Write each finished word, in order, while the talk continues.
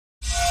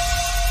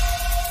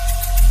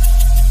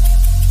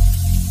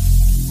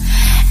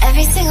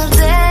single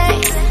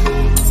day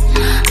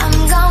I'm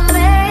gonna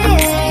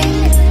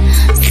make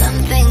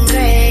something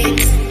great.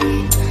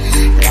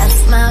 That's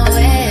my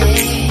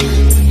way.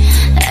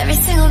 Every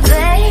single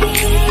day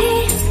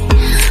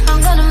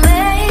I'm gonna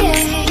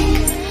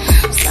make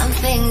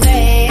something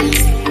great.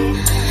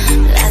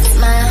 That's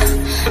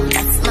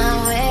my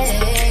way.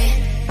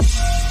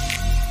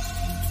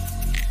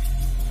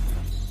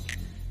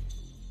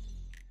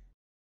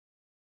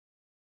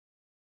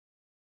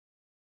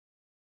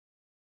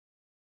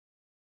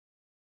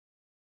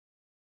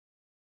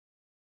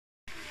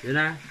 Yun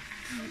na.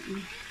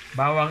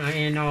 Bawang ang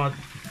inot.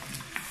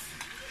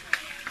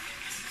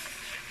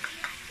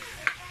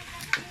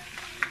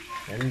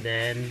 And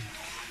then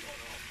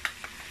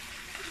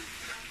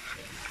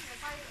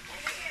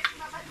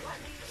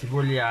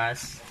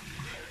sibuyas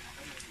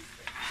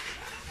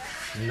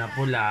na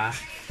pula.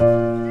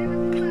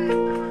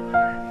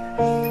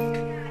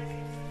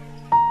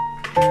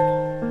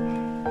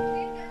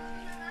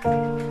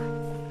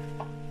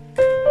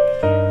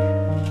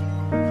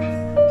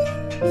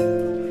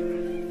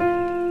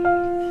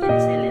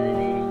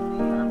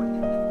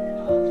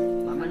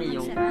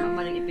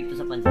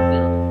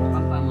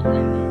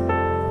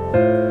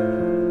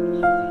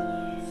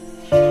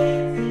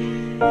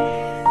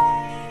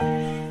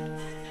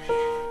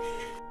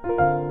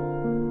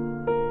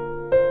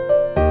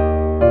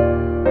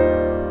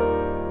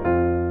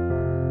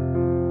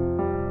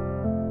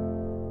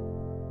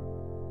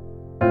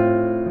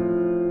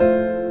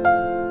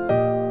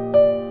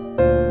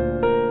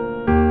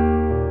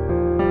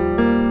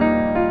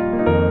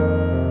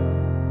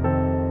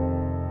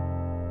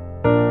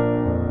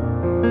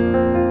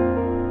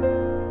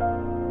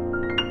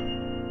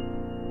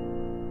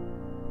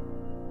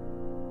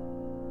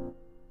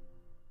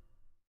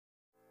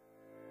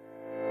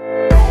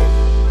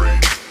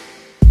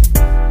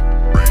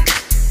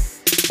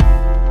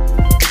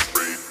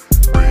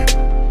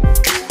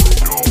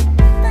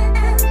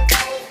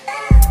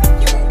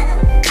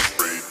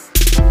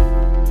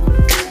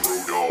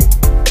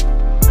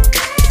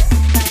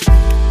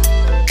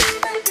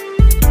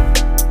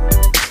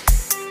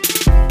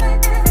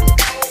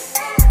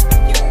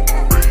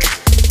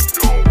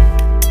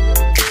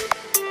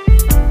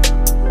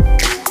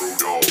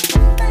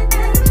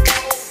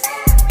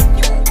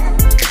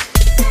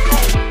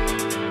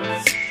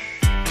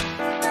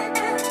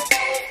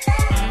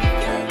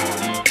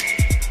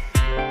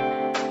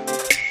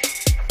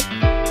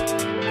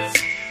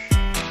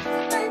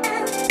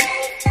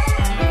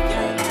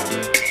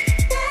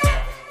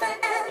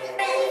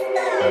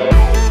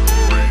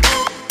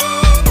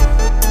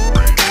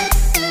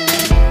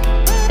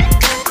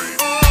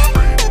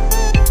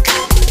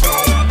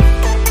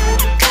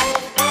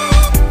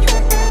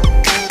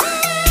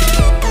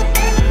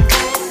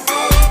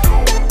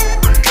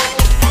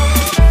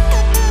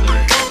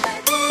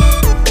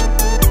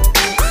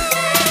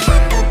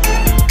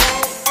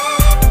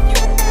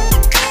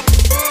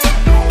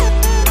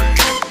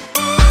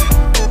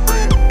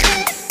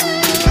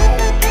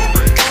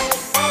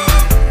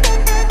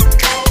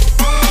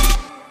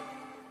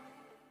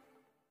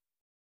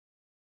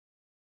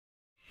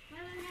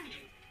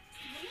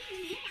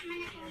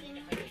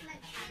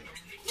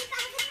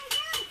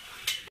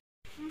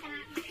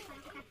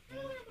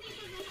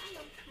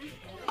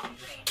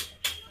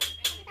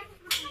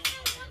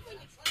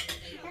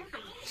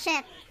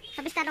 Chef.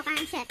 Kabistado ka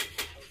ang chef.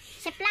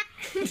 Chef Lack.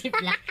 Chef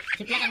Lack.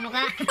 Chef Lack ang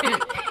mukha.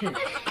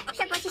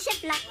 Siya po si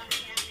Chef Lack.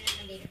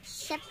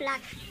 Chef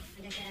Lack.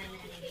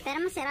 Pero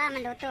masira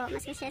maluto.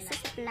 Maski siya sa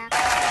Chef Lack.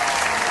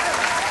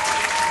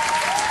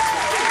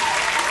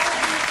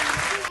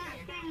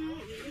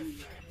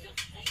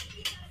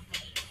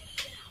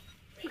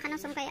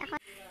 Makanusong kaya ako.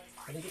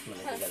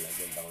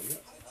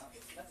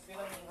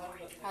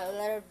 A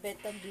little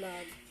bit of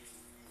blood.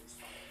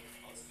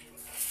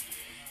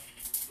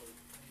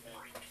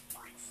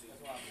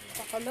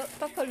 Pakulo,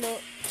 pakulo.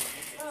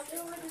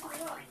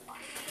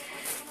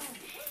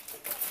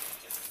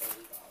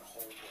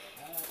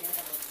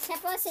 Siya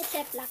po si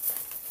Chef Lack.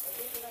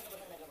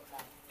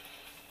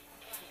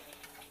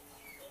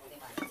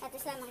 At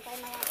isa naman kayo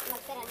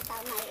magtira ng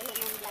tao na ilan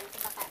ng vlog ko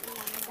baka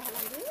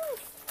nagdahalan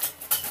views.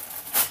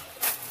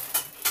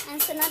 Ang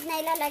sunod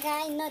na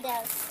ilalagay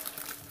noodles.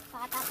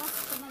 Pakatapos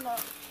kumulo.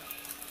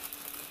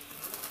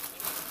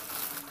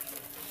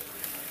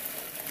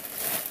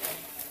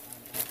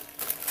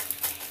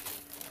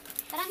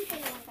 Parang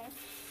kilo lang kayo.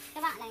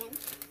 Tama lang yan.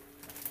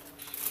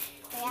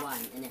 Kaya?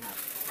 1.5.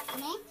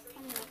 Ano?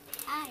 Ano?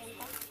 Ah, yun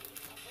pa.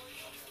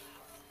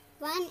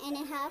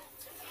 1.5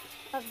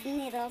 of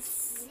noodles.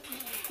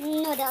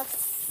 Noodles.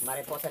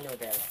 Mariposa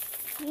noodle.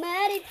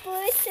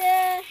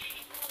 Mariposa.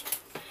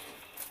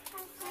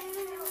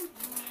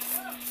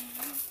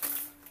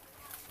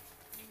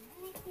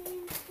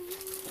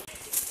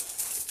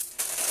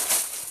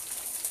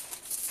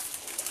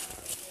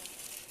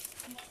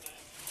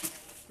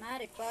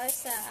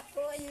 Mariposa,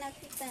 ako ay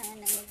nakita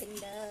na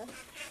maganda.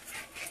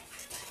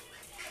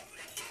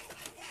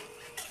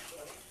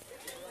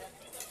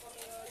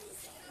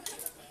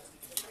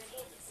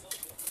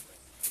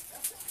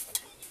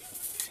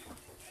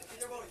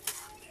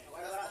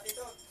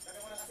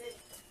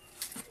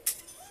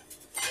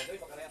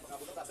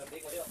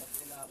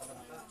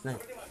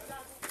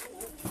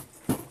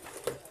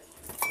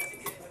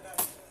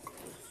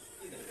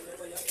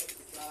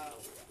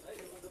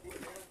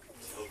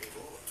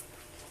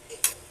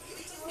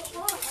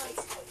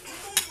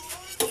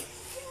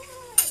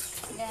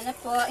 na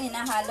po,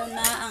 inahalo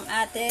na ang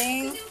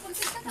ating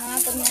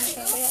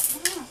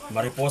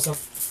Mariposa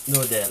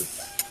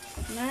noodles.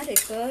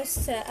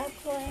 mariposa.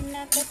 Ako ay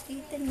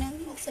nakakita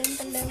ng isang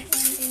dalawang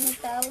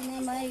tinatawag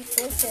na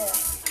mariposa.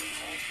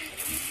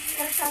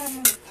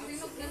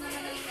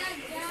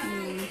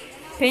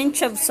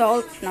 Pinch of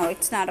salt. No,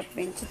 it's not a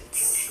pinch.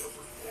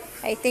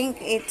 I think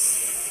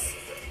it's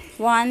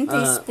 1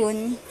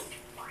 teaspoon.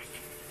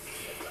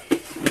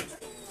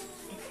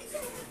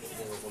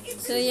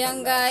 So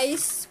yan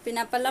guys,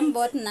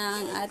 pinapalambot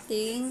ng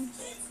ating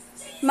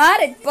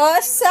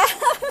mariposa.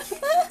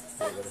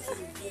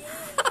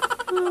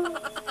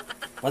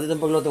 Pati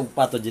itong paglutong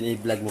pato, Jin,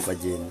 i-vlog mo pa,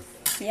 Jin.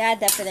 Yeah,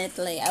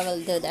 definitely. I will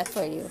do that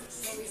for you.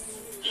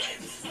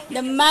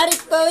 The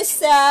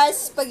mariposa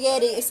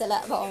spaghetti.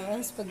 Isala ba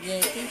ang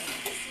spaghetti?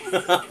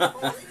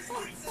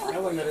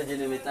 Huwag na rin,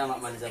 Jin, may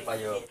tama man sa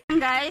payo.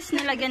 Guys,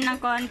 nilagyan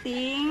ng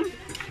konting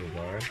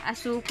Sugar.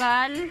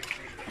 asukal,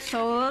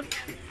 salt.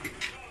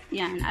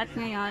 Yan. At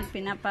ngayon,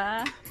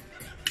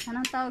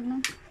 anong tawag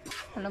nun?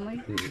 Alam mo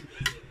yun?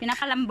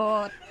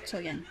 Pinapalambot. So,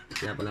 yan.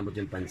 Pinapalambot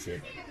yung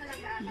pansit.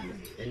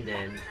 And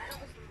then,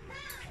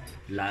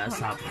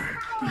 lasa.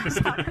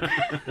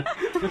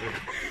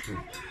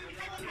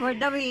 For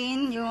the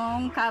win,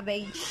 yung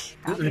cabbage.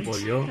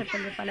 Repolyo.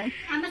 Repolyo pala.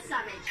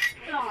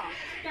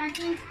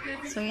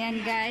 So,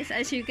 yan guys.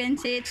 As you can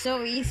see, it's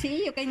so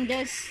easy. You can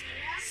just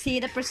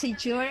see the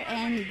procedure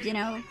and, you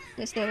know,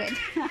 just do it.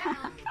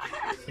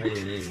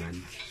 Ayun,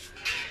 man.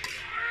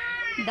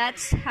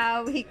 That's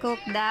how he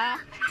cooked the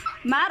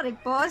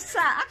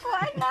mariposa. Ako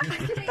ay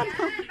nakakita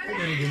mo.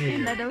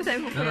 Hindi daw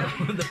sa'yo ko.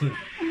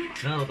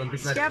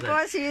 Siya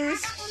po si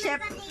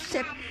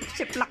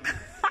Chef Luck.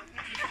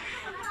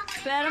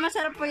 Pero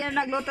masarap po yan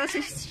nagluto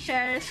si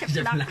Chef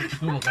Luck.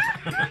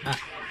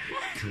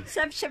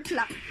 Chef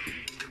Luck.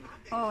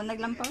 Oh,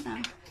 naglampaw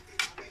na.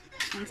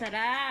 Ang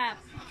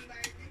sarap.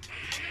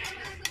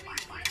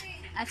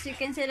 As you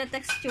can see the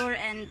texture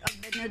and of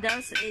the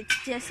noodles, it's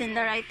just in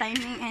the right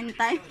timing and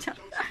time.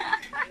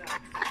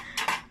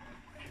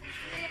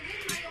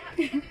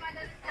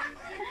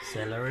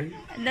 Celery.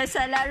 The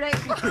celery.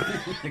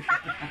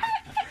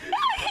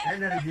 Ay,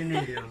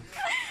 narinig yun.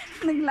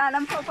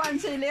 Naglalampaw pa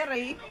ang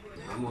celery.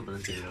 Amutan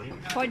ng celery.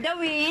 For the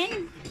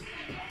win,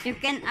 you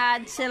can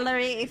add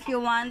celery if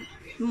you want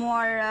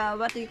more,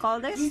 what do you call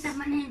this?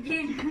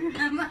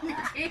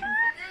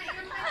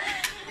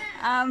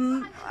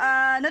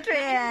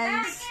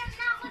 Nutrients.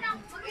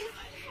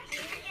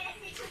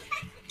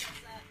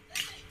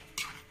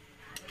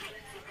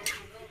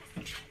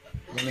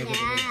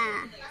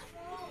 Yeah.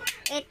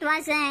 It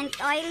wasn't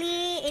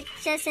oily, it's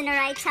just in the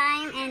right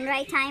time and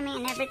right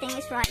timing and everything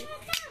is right.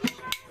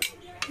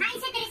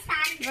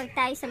 Huwag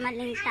tayo sa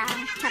malintang.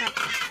 Charot.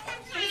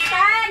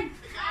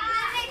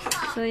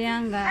 So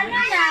yan guys.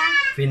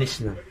 Finish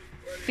na.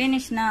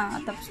 Finish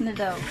na. Tapos na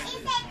daw.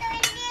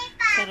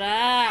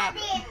 Sarap.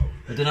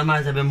 Ito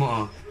naman, sabi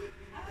mo, oh.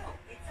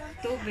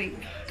 Tubig.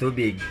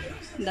 Tubig.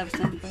 Tapos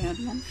na po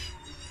yun.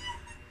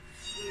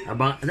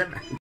 Abang,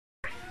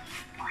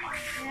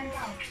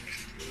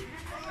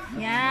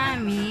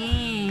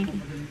 Yummy.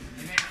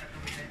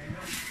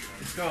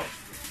 Let's go.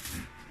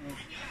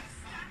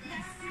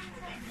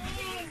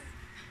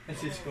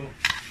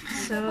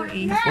 So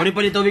easy. Uli pa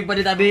di tubig pa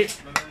di tabi.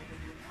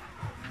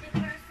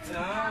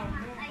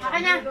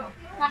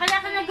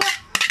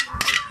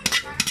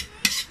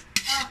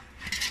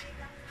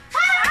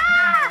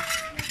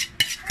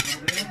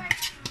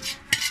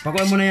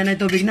 Pakuha mo na yan ay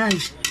tubig na.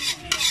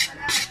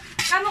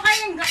 Kamu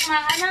kayong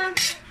ano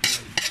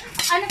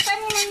pa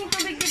niya yung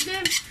tubig dito?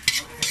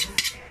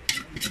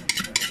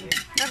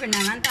 Sabi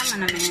naman,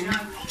 tama naman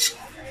yan.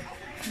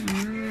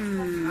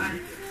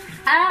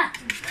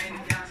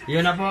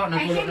 Yun na po,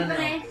 nakulo na na.